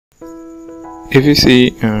If you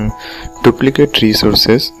see duplicate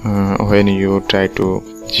resources when you try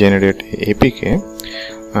to generate APK,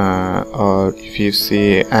 or if you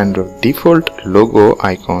see Android default logo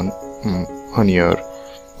icon on your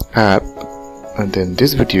app, then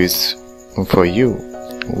this video is for you.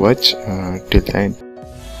 Watch till the end.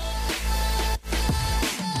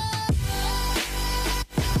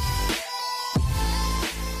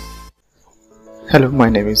 Hello, my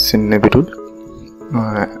name is Nabirul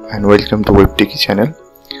and welcome to WebTechie channel.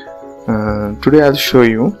 Today I'll show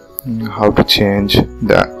you how to change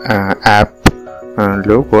the app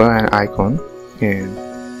logo and icon in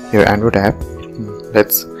your Android app.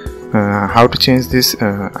 Let's how to change this.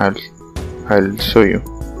 I'll show you.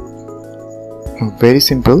 Very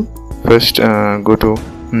simple. First go to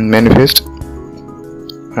manifest,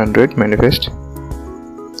 Android manifest,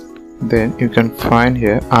 then you can find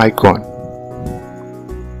here icon,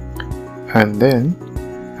 and then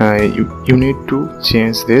you need to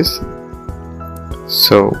change this.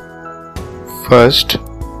 So first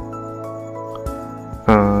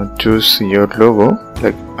choose your logo,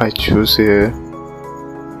 like I choose here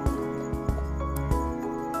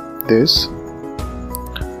this,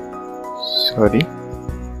 sorry,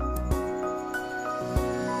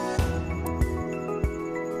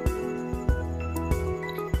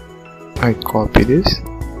 I copy this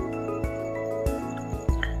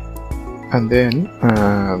and then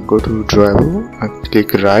go to driver and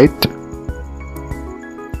click right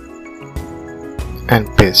and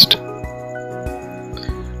paste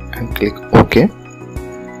and click OK,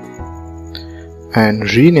 and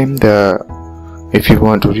rename the, if you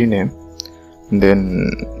want to rename,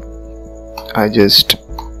 then I just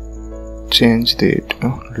change the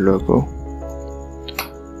logo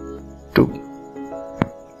to,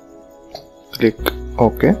 click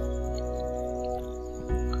OK.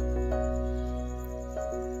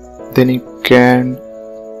 Then you can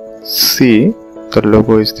see the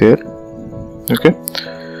logo is there. Okay,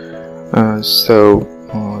 so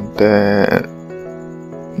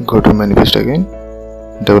then go to manifest again,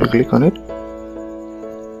 double click on it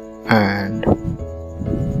and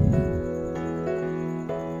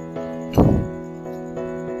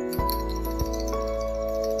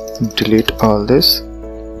delete all this,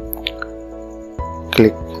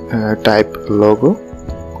 click type logo,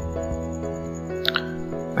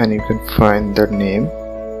 and you can find the name,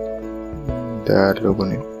 the logo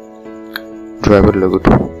name, driver logo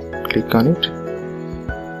 2. Click on it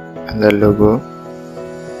and the logo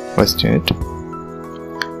was changed.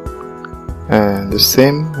 And the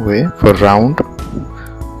same way for round,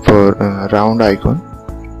 round icon,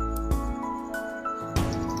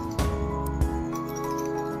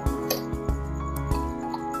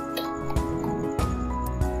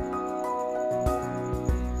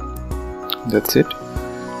 that's it.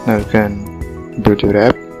 Now you can build your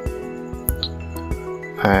app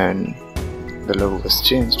and the logo was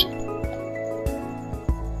changed.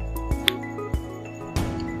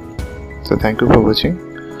 So thank you for watching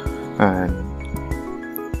and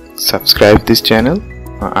subscribe this channel.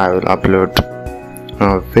 I will upload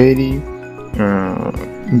very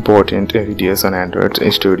important videos on Android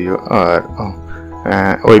Studio or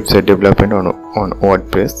website development on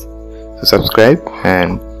WordPress. So subscribe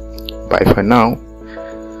and bye for now.